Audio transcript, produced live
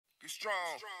strong.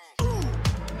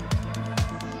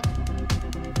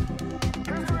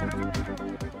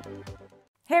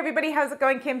 Hey everybody, how's it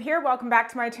going? Kim here. Welcome back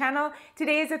to my channel.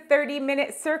 Today is a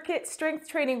 30-minute circuit strength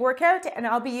training workout and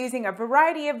I'll be using a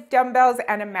variety of dumbbells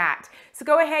and a mat. So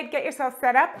go ahead, get yourself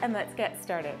set up and let's get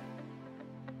started.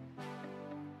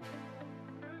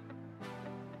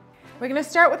 We're going to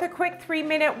start with a quick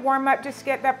 3-minute warm-up just to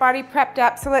get that body prepped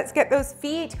up. So let's get those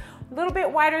feet a little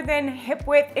bit wider than hip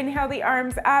width. Inhale the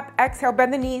arms up, exhale,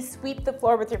 bend the knees, sweep the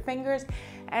floor with your fingers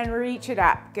and reach it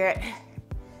up. Good.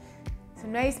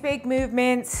 Some nice big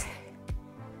movements.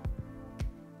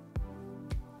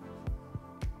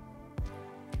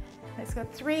 Let's go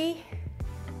 3.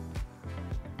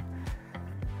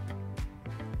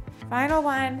 Final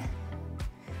 1.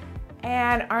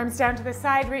 And arms down to the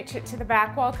side, reach it to the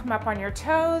back wall, come up on your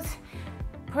toes.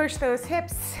 Push those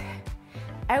hips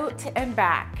out and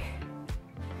back.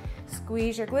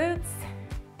 Squeeze your glutes.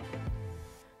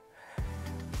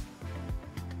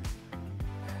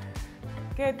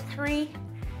 Good, 3,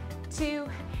 2,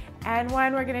 and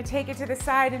 1. We're gonna take it to the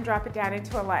side and drop it down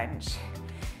into a lunge.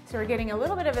 So we're getting a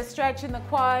little bit of a stretch in the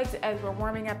quads as we're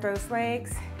warming up those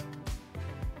legs.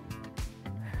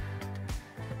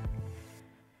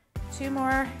 2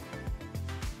 more.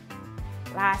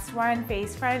 Last one,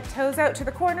 face front, toes out to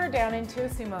the corner, down into a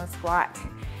sumo squat.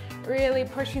 Really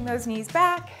pushing those knees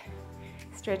back,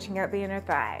 stretching out the inner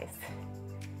thighs.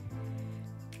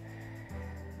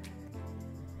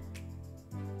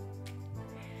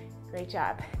 Great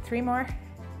job. 3 more.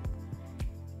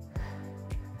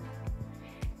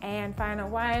 And final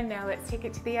 1. Now let's take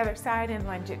it to the other side and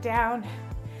lunge it down.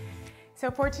 So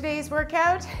for today's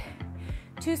workout,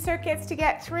 2 circuits to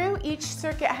get through. Each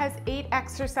circuit has 8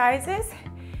 exercises.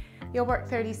 You'll work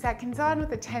 30 seconds on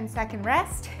with a 10-second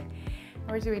rest.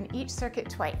 We're doing each circuit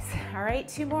twice. All right,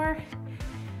 2 more.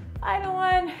 Final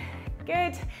 1.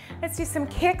 Good. Let's do some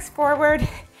kicks forward.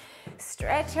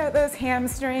 Stretch out those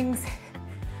hamstrings.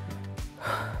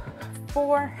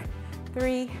 4,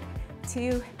 3,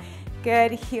 2,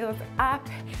 good. Heels up,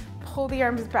 pull the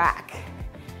arms back.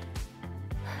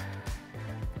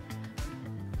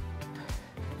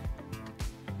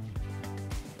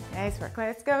 Nice work.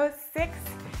 Let's go. 6,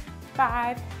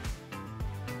 5,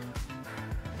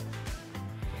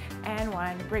 and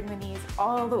 1. Bring the knees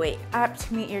all the way up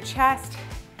to meet your chest.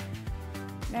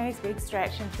 Nice big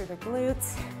stretch in through the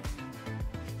glutes.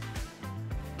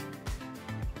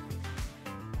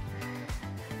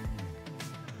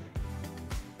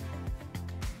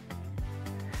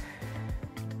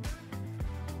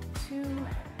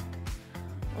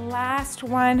 Last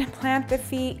one, plant the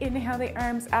feet, inhale the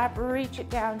arms up, reach it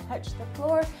down, touch the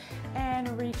floor,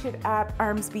 and reach it up,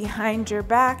 arms behind your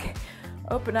back,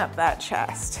 open up that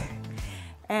chest,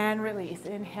 and release.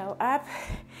 Inhale up,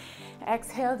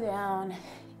 exhale down,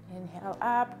 inhale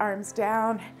up, arms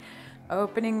down,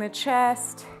 opening the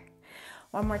chest.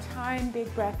 One more time,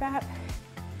 big breath up,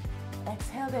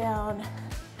 exhale down,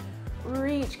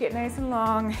 reach, get nice and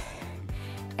long,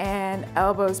 and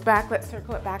elbows back. Let's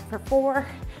circle it back for 4,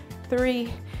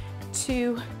 3,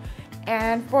 2,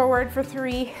 and forward for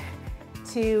 3,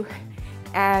 2,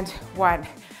 and 1.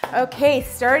 Okay,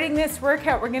 starting this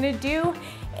workout, we're gonna do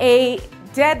a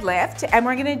deadlift and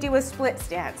we're gonna do a split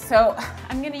stance. So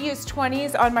I'm gonna use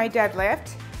 20s on my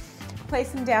deadlift. Place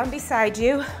them down beside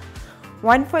you.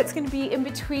 One foot's gonna be in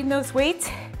between those weights.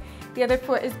 The other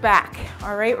foot is back.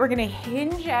 All right, we're gonna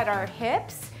hinge at our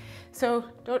hips. So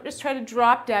don't just try to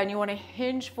drop down, you wanna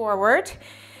hinge forward.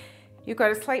 You've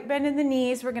got a slight bend in the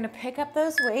knees. We're gonna pick up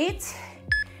those weights.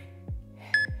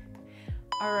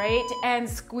 All right, and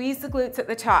squeeze the glutes at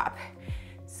the top.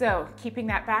 So keeping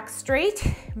that back straight,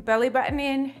 belly button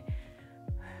in.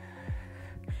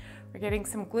 We're getting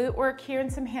some glute work here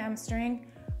and some hamstring.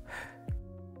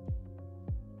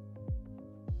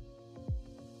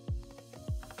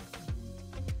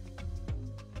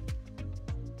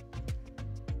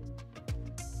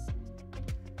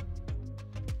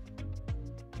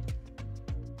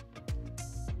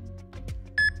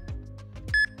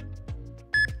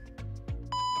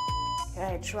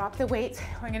 Good, drop the weights.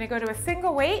 We're gonna go to a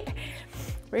single weight.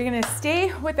 We're gonna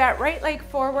stay with that right leg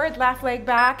forward, left leg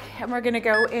back, and we're gonna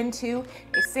go into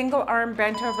a single arm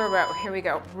bent over row. Here we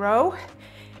go, row,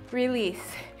 release.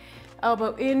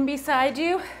 Elbow in beside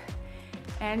you,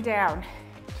 and down.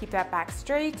 Keep that back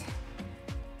straight.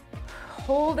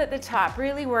 Hold at the top,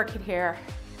 really work it here.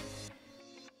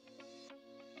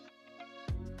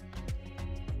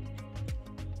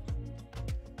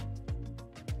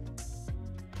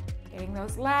 Getting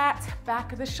those lats,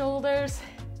 back of the shoulders.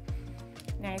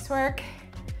 Nice work.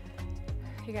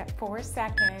 You got 4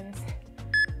 seconds.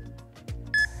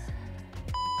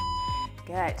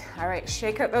 Good. All right,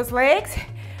 shake out those legs.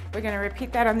 We're gonna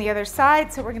repeat that on the other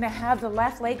side. So we're gonna have the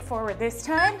left leg forward this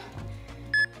time.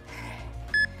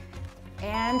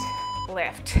 And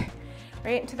lift,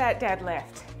 right into that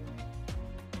deadlift.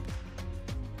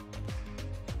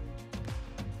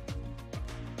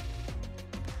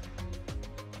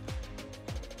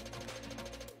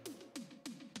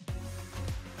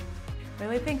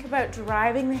 Really think about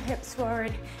driving the hips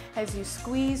forward as you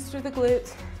squeeze through the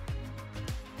glutes.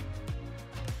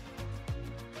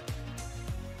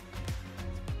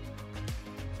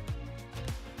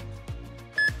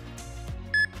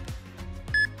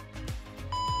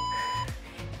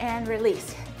 And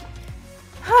release.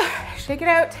 Shake it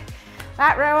out.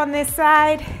 Lat row on this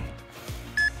side.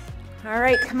 All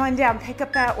right, come on down, pick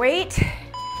up that weight.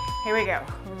 Here we go,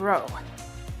 row.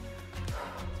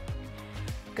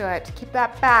 Good, keep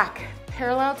that back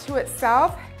parallel to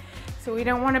itself. So we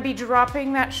don't want to be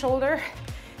dropping that shoulder.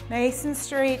 Nice and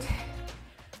straight.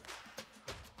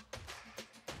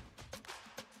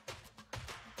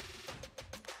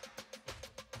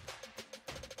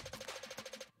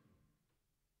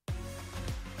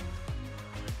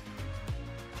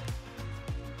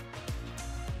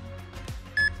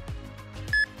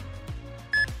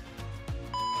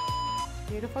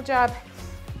 Beautiful job.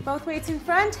 Both weights in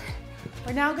front.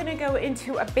 We're now going to go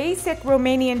into a basic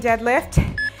Romanian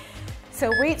deadlift.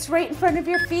 So weights right in front of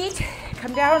your feet.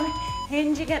 Come down,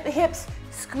 hinging at the hips,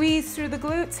 squeeze through the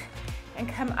glutes, and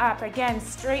come up. Again,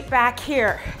 straight back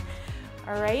here.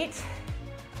 All right.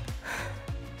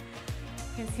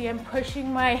 You can see I'm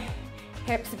pushing my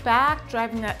hips back,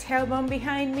 driving that tailbone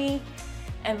behind me,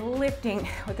 and lifting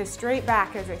with a straight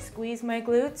back as I squeeze my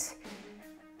glutes.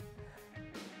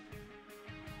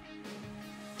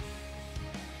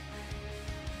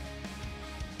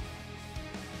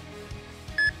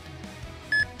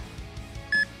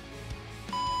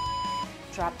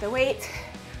 Drop the weight.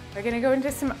 We're gonna go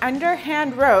into some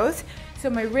underhand rows. So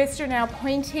my wrists are now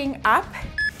pointing up.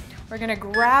 We're gonna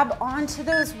grab onto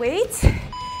those weights,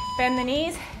 bend the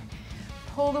knees,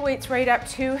 pull the weights right up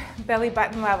to belly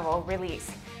button level,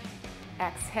 release.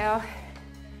 Exhale,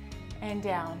 and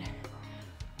down.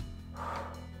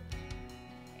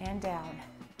 And down.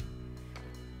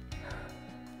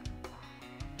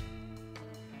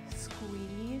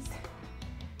 Squeeze,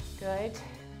 good.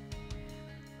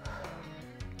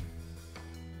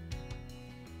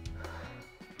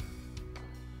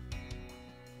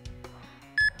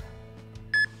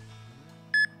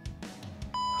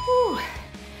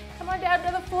 Come on down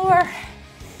to the floor.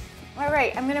 All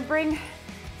right, I'm gonna bring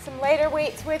some lighter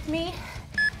weights with me.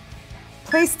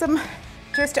 Place them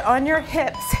just on your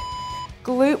hips.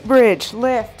 Glute bridge,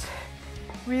 lift,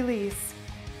 release.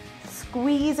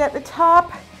 Squeeze at the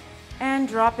top and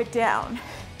drop it down.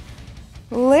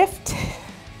 Lift.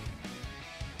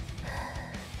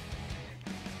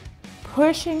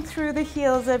 Pushing through the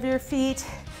heels of your feet.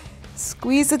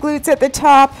 Squeeze the glutes at the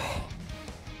top.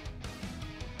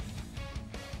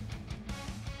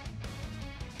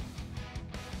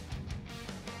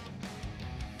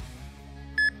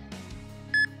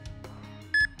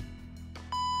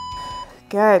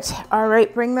 Good. All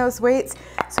right, bring those weights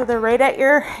so they're right at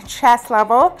your chest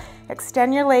level.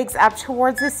 Extend your legs up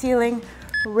towards the ceiling.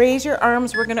 Raise your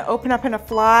arms. We're gonna open up in a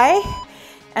fly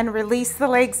and release the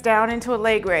legs down into a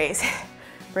leg raise,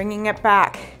 bringing it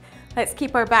back. Let's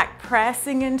keep our back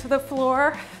pressing into the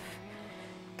floor.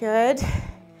 Good.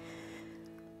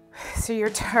 So you're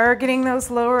targeting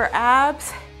those lower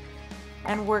abs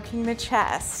and working the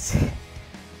chest.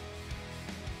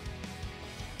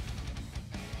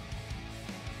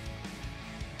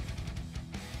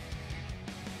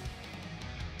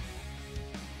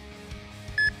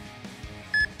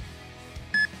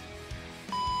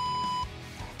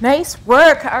 Nice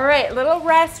work. All right, little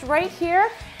rest right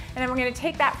here, and then we're gonna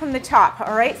take that from the top.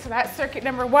 All right, so that's circuit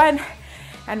number 1,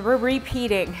 and we're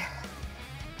repeating.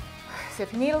 So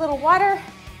if you need a little water,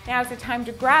 now's the time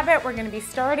to grab it. We're gonna be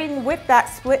starting with that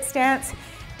split stance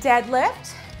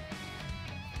deadlift.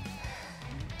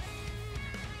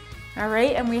 All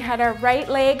right, and we had our right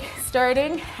leg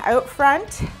starting out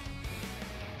front.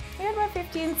 We have about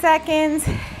 15 seconds.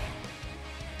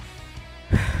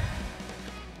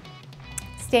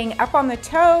 Staying up on the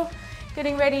toe,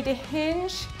 getting ready to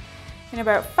hinge in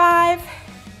about 5.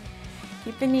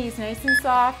 Keep the knees nice and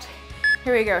soft.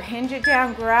 Here we go, hinge it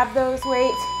down, grab those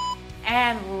weights,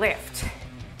 and lift.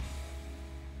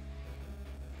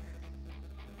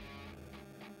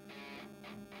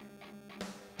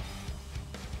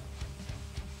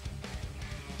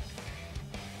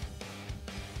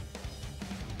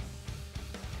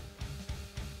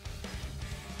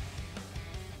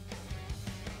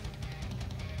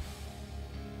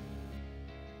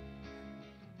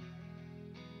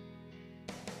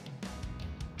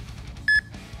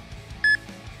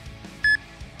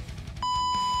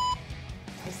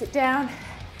 it down.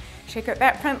 Shake out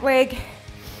that front leg.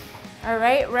 All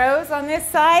right, rows on this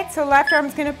side. So left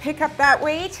arm's gonna pick up that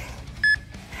weight.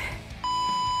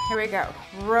 Here we go.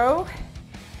 Row,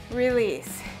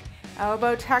 release.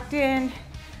 Elbow tucked in.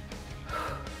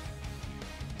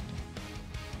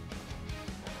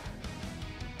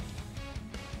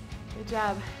 Good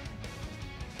job.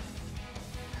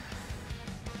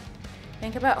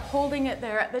 Think about holding it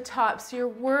there at the top so you're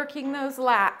working those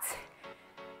lats.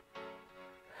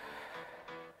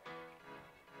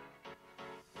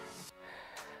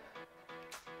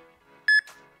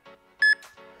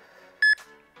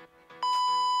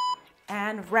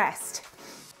 And rest.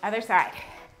 Other side.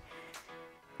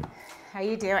 How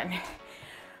you doing?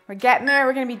 We're getting there.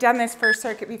 We're gonna be done this first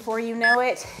circuit before you know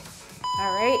it.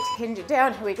 All right, hinge it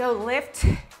down. Here we go, lift.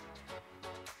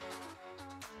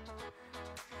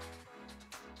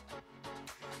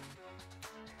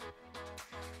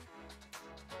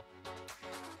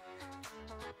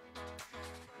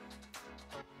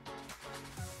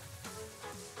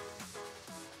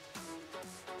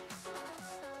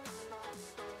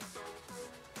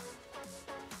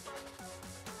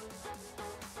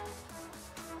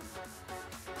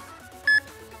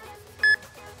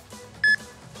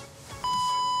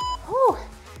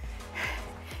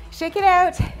 Shake it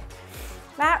out,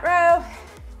 lat row.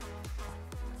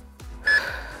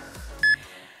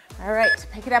 All right,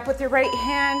 pick it up with your right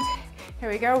hand. Here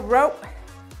we go, rope.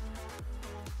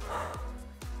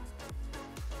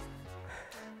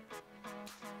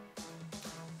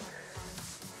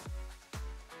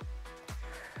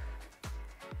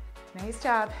 Nice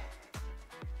job.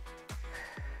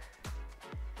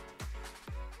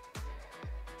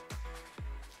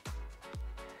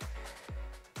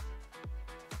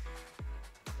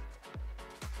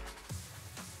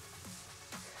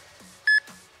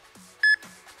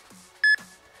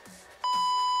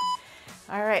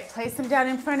 All right, place them down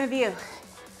in front of you.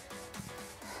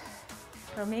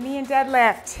 Romanian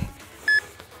deadlift.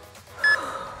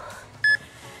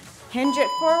 Hinge it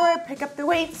forward, pick up the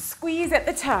weights, squeeze at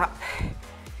the top.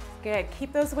 Good,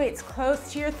 keep those weights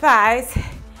close to your thighs.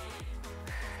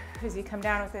 As you come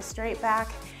down with a straight back,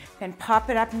 then pop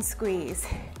it up and squeeze.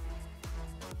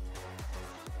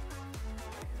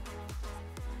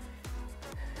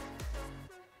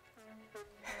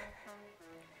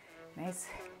 Nice.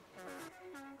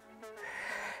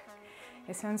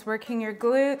 This one's working your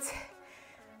glutes,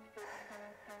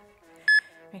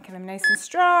 making them nice and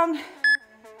strong.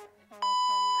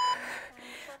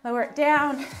 Lower it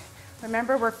down.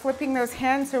 Remember, we're flipping those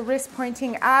hands, so wrist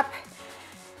pointing up.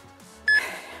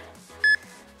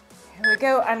 Here we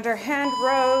go, underhand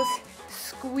rows.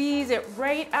 Squeeze it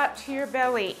right up to your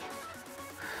belly.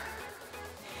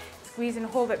 Squeeze and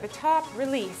hold at the top,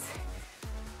 release.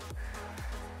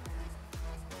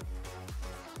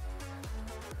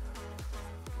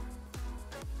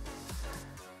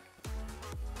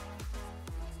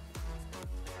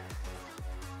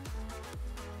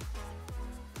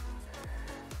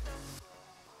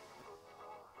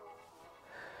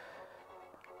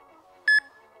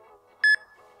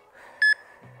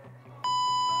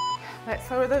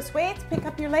 Let's lower those weights, pick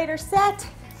up your lighter set.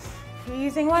 If you're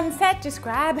using one set, just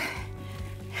grab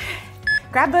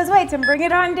those weights and bring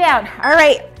it on down. All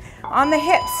right, on the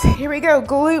hips, here we go,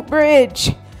 glute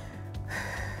bridge.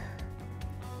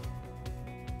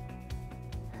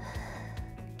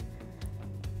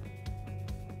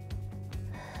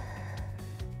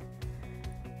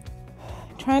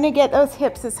 Trying to get those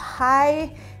hips as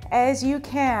high as you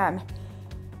can.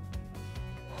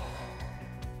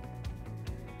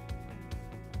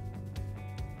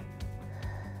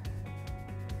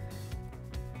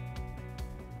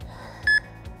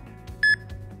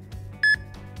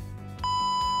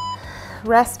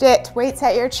 Rest it, weights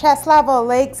at your chest level,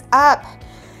 legs up.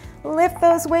 Lift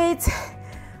those weights,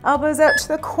 elbows out to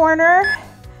the corner.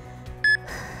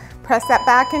 Press that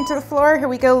back into the floor. Here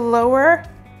we go, lower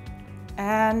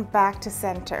and back to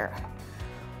center.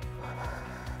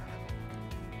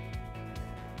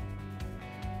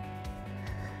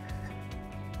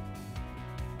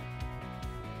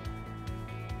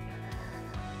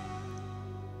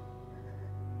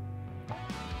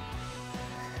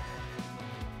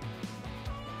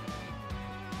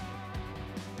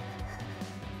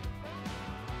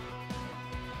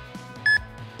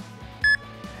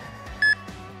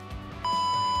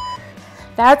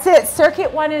 That's it,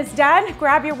 circuit one is done.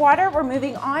 Grab your water, we're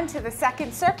moving on to the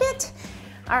second circuit.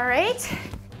 All right.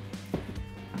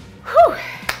 Whew.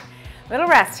 Little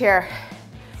rest here.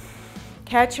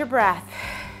 Catch your breath.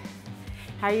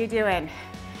 How you doing?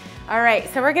 All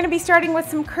right, so we're gonna be starting with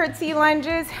some curtsy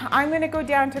lunges. I'm gonna go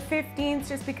down to 15s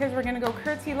just because we're gonna go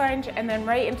curtsy lunge and then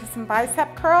right into some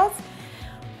bicep curls.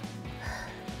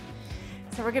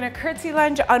 So we're gonna curtsy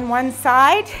lunge on one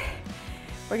side.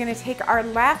 We're gonna take our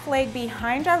left leg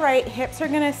behind our right, hips are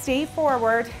gonna stay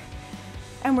forward,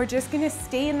 and we're just gonna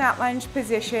stay in that lunge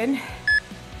position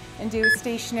and do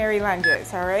stationary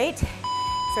lunges, all right?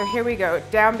 So here we go,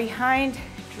 down behind,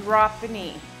 drop the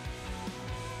knee.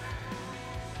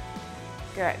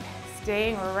 Good,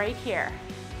 staying right here.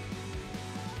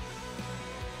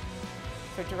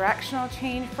 So directional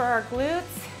change for our glutes.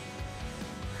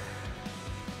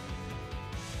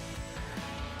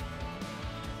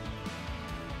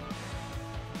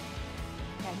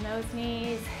 Bend those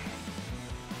knees,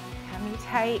 tummy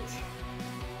tight.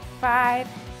 5.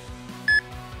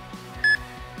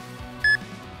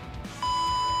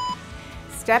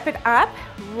 Step it up,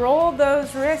 roll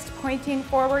those wrists pointing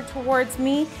forward towards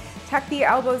me. Tuck the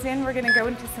elbows in. We're gonna go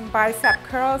into some bicep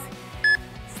curls.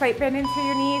 Slight bend into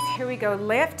your knees. Here we go,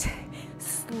 lift.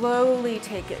 Slowly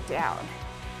take it down.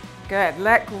 Good,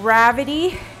 let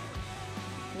gravity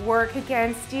work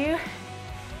against you.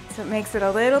 So it makes it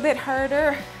a little bit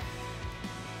harder.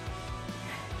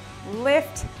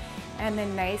 Lift, and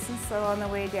then nice and slow on the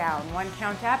way down. 1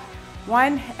 count up,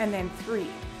 1, and then 3,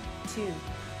 2,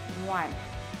 1.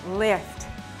 Lift,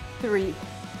 3,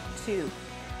 2,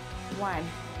 1.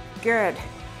 Good.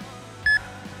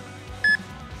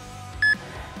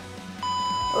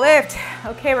 Lift.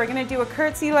 Okay, we're gonna do a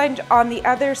curtsy lunge on the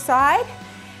other side.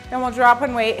 Then we'll drop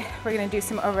one weight. We're gonna do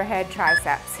some overhead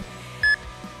triceps.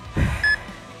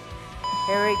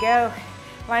 Here we go.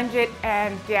 Lunge it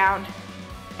and down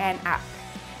and up.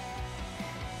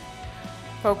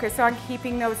 Focus on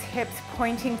keeping those hips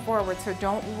pointing forward, so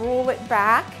don't roll it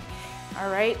back.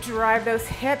 All right, drive those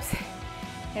hips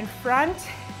in front.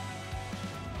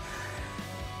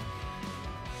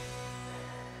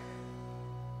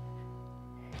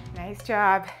 Nice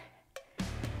job.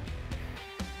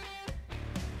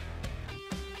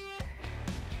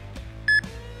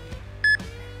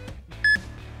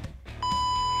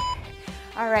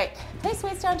 All right, place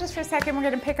weights down just for a second. We're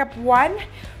gonna pick up 1.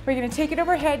 We're gonna take it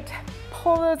overhead,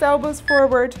 pull those elbows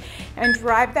forward, and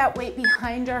drive that weight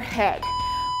behind our head.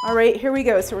 All right, here we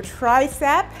go. So we're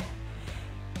tricep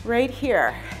right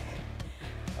here.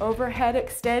 Overhead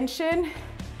extension.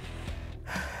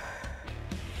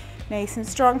 Nice and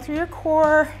strong through your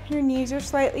core. Your knees are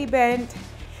slightly bent.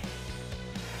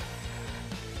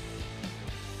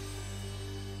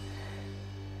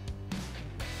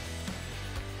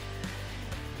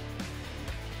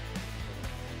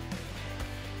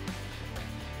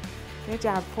 Good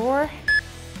job, 4.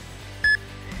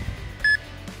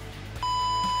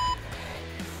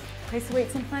 Place the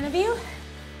weights in front of you.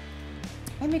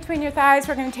 In between your thighs,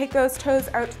 we're gonna take those toes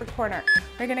out to the corner.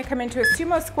 We're gonna come into a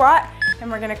sumo squat, and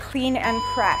we're gonna clean and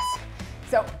press.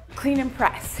 So, clean and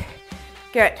press.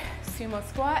 Good, sumo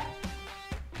squat.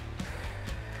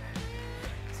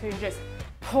 So you just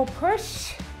pull,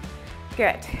 push.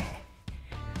 Good.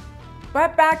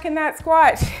 Butt back in that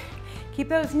squat. Keep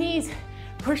those knees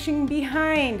pushing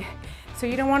behind. So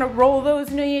you don't wanna roll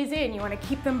those knees in. You wanna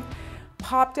keep them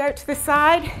popped out to the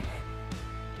side.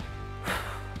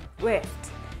 Lift.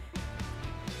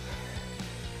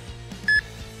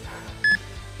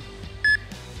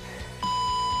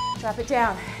 Drop it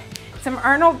down. Some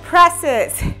Arnold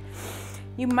presses.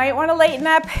 You might want to lighten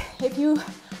up if you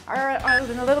are on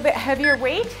a little bit heavier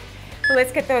weight. So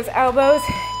let's get those elbows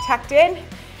tucked in.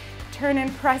 Turn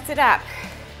and press it up.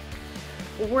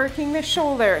 Working the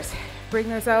shoulders. Bring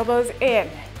those elbows in.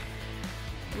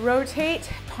 Rotate,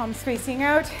 palms facing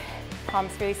out,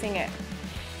 palms facing in.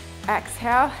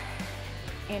 Exhale,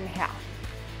 inhale.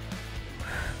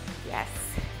 Yes.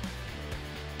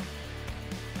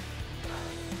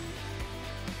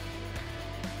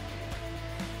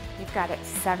 You've got it,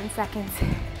 7 seconds.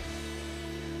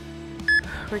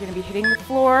 We're gonna be hitting the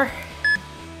floor.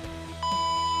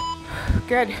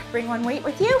 Good, bring one weight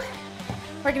with you.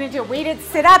 We're gonna do a weighted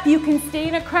sit up. You can stay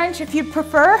in a crunch if you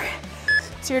prefer.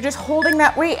 So you're just holding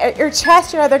that weight at your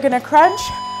chest. You're either gonna crunch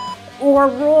or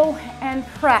roll and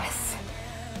press.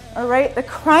 All right, the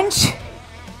crunch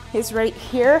is right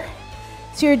here.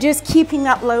 So you're just keeping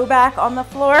that low back on the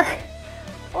floor,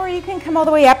 or you can come all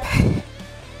the way up.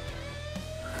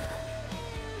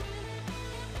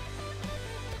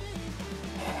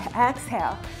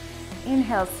 Exhale,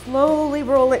 inhale, slowly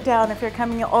roll it down if you're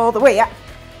coming all the way up.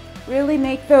 Really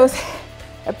make those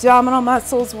abdominal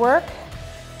muscles work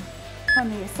on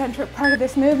the eccentric part of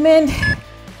this movement.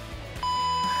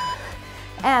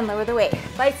 And lower the weight.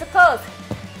 Bicep curls,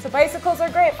 So bicycles are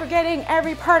great for getting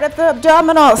every part of the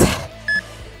abdominals.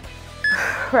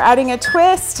 We're adding a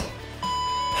twist.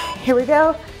 Here we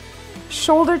go.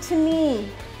 Shoulder to knee.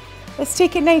 Let's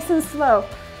take it nice and slow.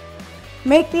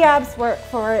 Make the abs work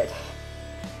for it.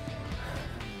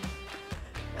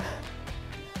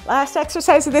 Last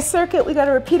exercise of this circuit. We got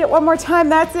to repeat it one more time.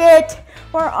 That's it.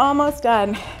 We're almost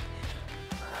done.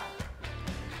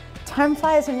 Time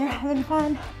flies when you're having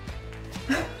fun.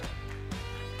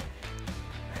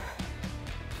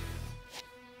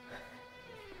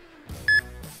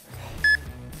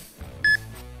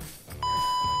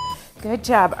 Good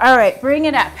job. All right, bring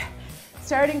it up.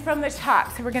 Starting from the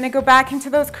top. So we're going to go back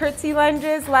into those curtsy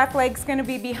lunges. Left leg's going to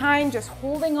be behind, just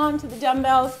holding on to the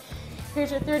dumbbells. Here's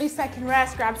your 30-second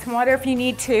rest. Grab some water if you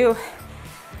need to.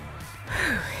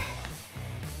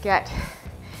 Good.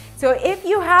 So if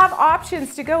you have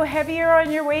options to go heavier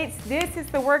on your weights, this is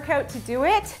the workout to do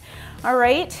it. All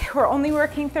right, we're only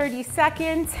working 30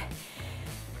 seconds.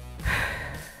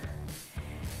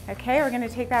 Okay, we're going to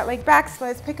take that leg back. So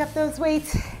let's pick up those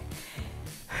weights.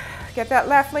 Get that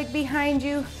left leg behind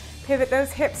you, pivot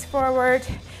those hips forward,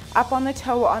 up on the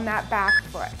toe on that back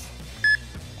foot.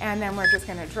 And then we're just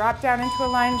gonna drop down into a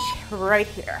lunge right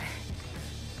here.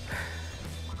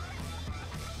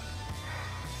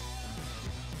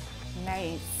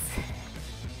 Nice.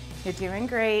 You're doing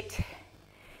great.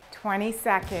 20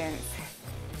 seconds.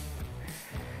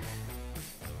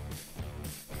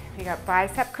 We got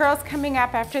bicep curls coming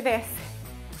up after this.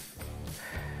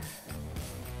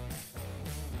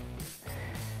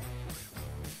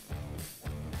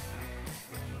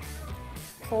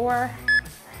 4,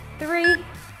 3,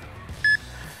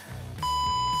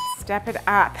 step it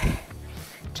up.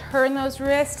 Turn those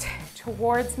wrists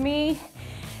towards me.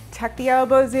 Tuck the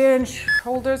elbows in,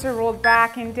 shoulders are rolled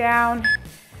back and down.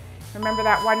 Remember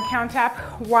that 1 count up.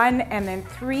 1 and then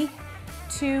 3,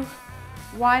 2,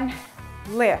 1,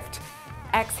 lift.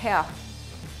 Exhale.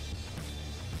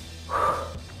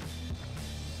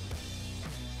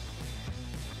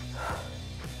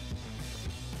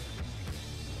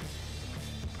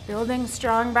 Building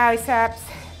strong biceps.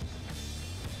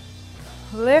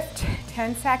 Lift,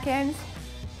 10 seconds.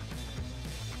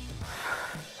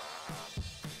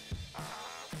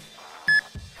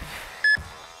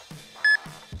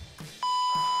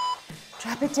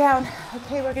 Drop it down.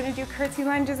 Okay, we're gonna do curtsy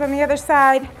lunges on the other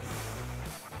side.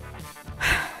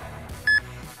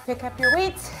 Pick up your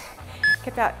weights.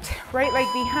 Get that right leg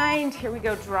behind. Here we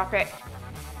go, drop it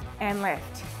and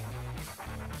lift.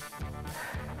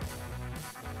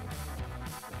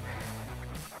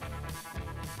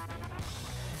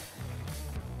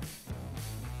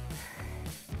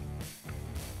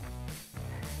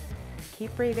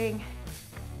 Keep breathing.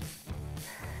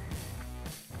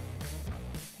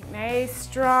 Nice,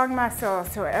 strong muscle,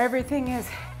 so everything is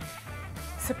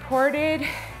supported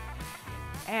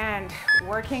and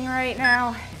working right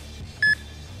now.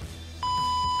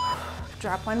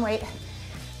 Drop one weight.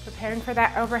 Preparing for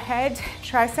that overhead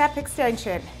tricep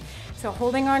extension. So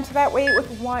holding on to that weight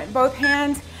with both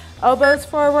hands, elbows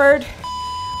forward.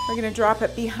 We're gonna drop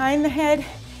it behind the head,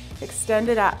 extend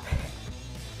it up.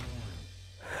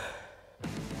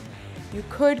 You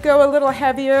could go a little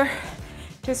heavier.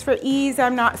 Just for ease,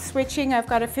 I'm not switching. I've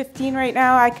got a 15 right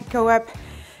now. I could go up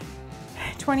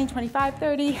 20, 25,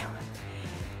 30.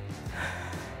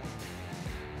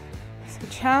 So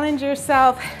challenge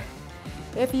yourself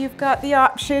if you've got the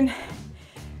option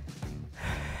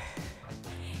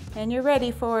and you're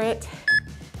ready for it.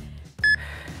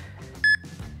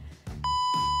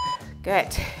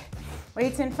 Good.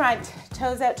 Weights in front,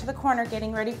 toes out to the corner,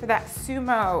 getting ready for that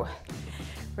sumo.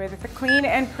 With a clean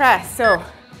and press. So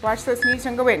watch those knees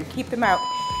don't go in. Keep them out.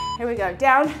 Here we go.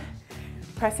 Down,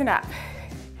 pressing up.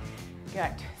 Good.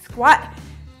 Squat,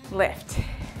 lift.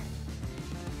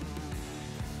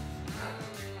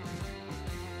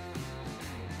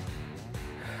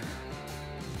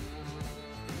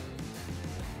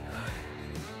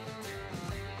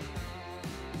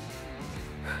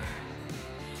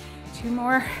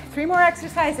 Three more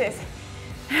exercises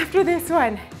after this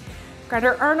one. Got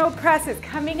our Arnold presses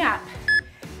coming up.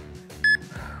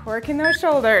 Working those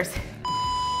shoulders.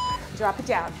 Drop it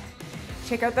down.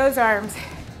 Check out those arms.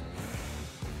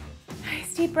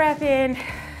 Nice deep breath in.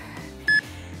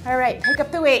 All right, pick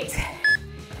up the weight.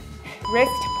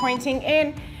 Wrist pointing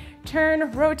in.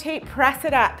 Turn, rotate, press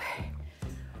it up.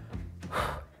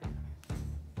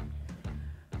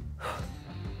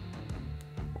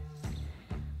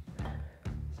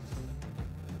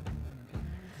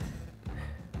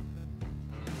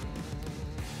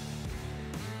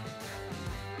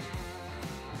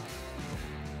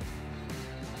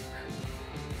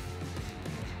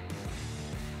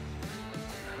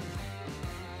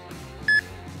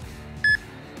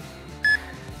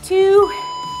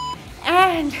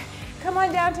 And come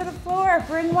on down to the floor.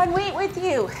 Bring one weight with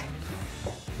you.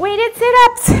 Weighted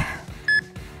sit-ups.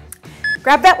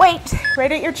 Grab that weight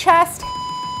right at your chest.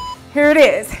 Here it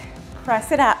is.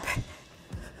 Press it up.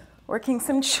 Working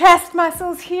some chest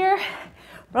muscles here.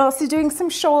 We're also doing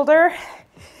some shoulder.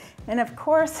 And of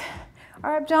course,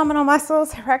 our abdominal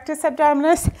muscles, rectus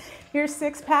abdominis, your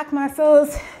six-pack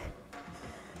muscles.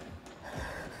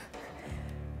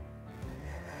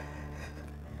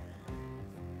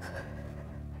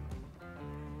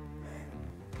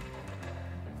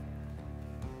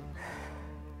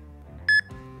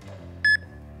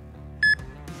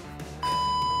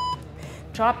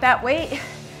 Drop that weight.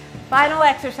 Final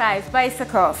exercise,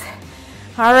 bicycles.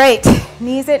 All right,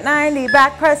 knees at 90,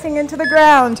 back pressing into the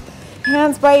ground.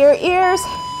 Hands by your ears.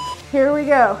 Here we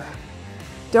go.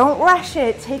 Don't rush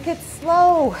it, take it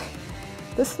slow.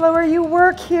 The slower you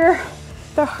work here,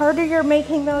 the harder you're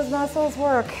making those muscles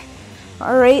work.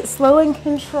 All right, slow and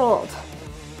controlled.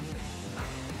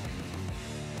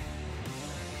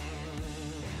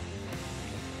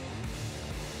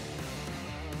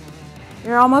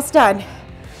 You're almost done.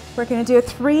 We're gonna do a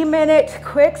 3-minute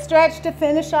quick stretch to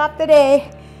finish off the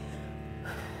day.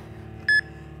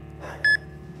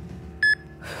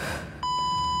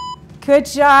 Good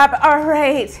job. All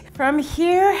right, from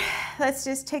here, let's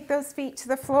just take those feet to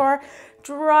the floor.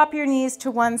 Drop your knees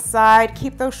to one side.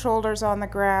 Keep those shoulders on the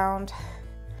ground.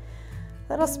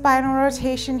 Little spinal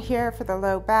rotation here for the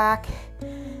low back.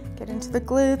 Get into the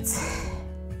glutes.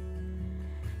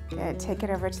 Good, take it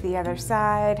over to the other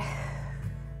side.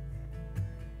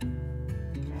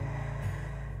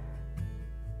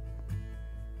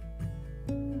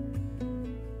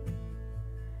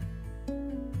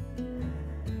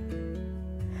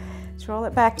 Roll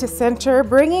it back to center,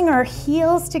 bringing our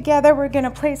heels together. We're going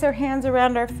to place our hands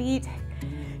around our feet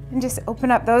and just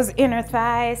open up those inner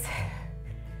thighs.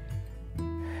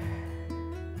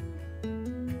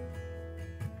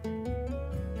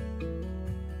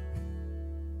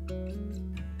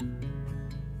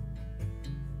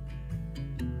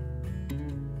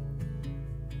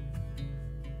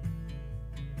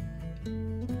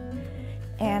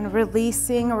 And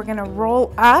releasing, we're going to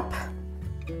roll up.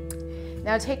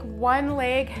 Now take one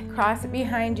leg, cross it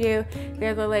behind you. The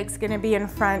other leg's gonna be in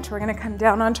front. We're gonna come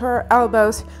down onto our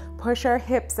elbows, push our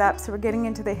hips up. So we're getting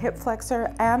into the hip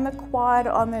flexor and the quad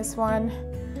on this one.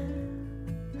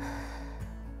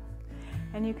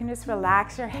 And you can just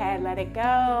relax your head, let it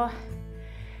go.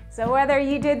 So whether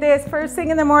you did this first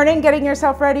thing in the morning, getting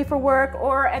yourself ready for work,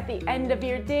 or at the end of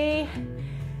your day,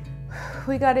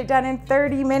 we got it done in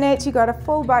 30 minutes. You got a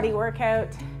full body workout.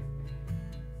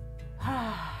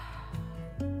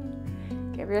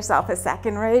 Give yourself a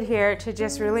second right here to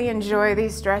just really enjoy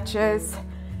these stretches.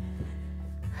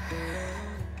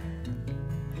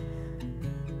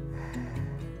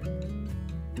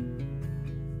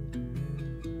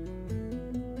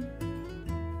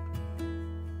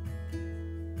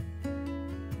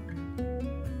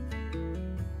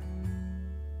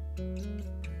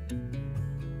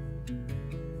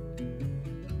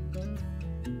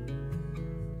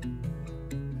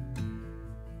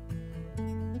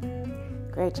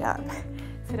 Great job.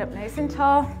 Sit up nice and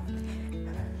tall.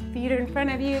 Feet are in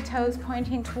front of you, toes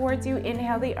pointing towards you.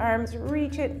 Inhale the arms,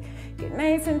 reach it. Get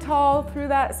nice and tall through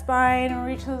that spine.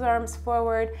 Reach those arms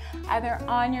forward, either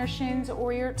on your shins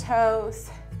or your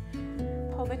toes.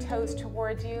 Pull the toes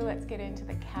towards you. Let's get into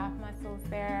the calf muscles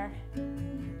there.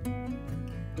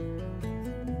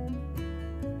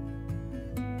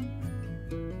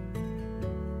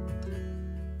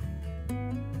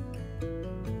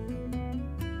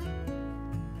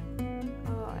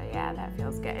 That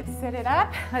feels good. Sit it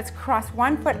up. Let's cross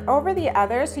one foot over the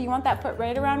other. So you want that foot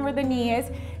right around where the knee is.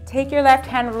 Take your left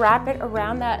hand, wrap it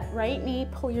around that right knee.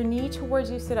 Pull your knee towards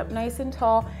you. Sit up nice and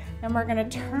tall. And we're going to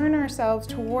turn ourselves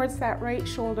towards that right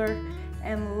shoulder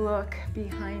and look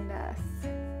behind us.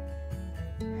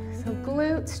 So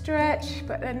glute stretch,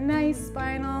 but a nice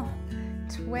spinal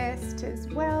twist as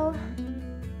well.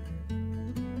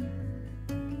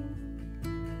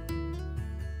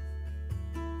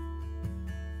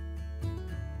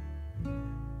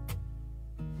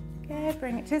 Good,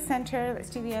 bring it to center. Let's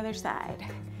do the other side.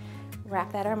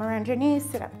 Wrap that arm around your knees,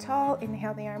 sit up tall,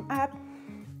 inhale the arm up,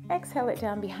 exhale it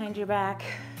down behind your back.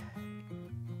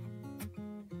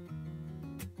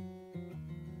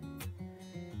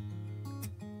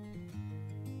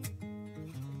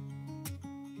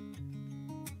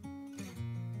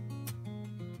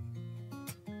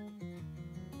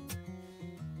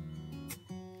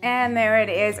 And there it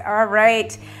is. All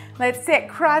right. Let's sit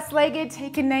cross-legged.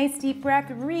 Take a nice deep breath.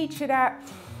 Reach it up.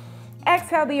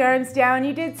 Exhale the arms down.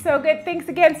 You did so good. Thanks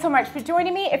again so much for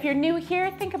joining me. If you're new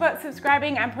here, think about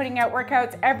subscribing. I'm putting out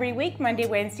workouts every week, Monday,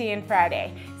 Wednesday, and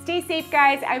Friday. Stay safe,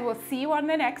 guys. I will see you on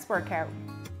the next workout.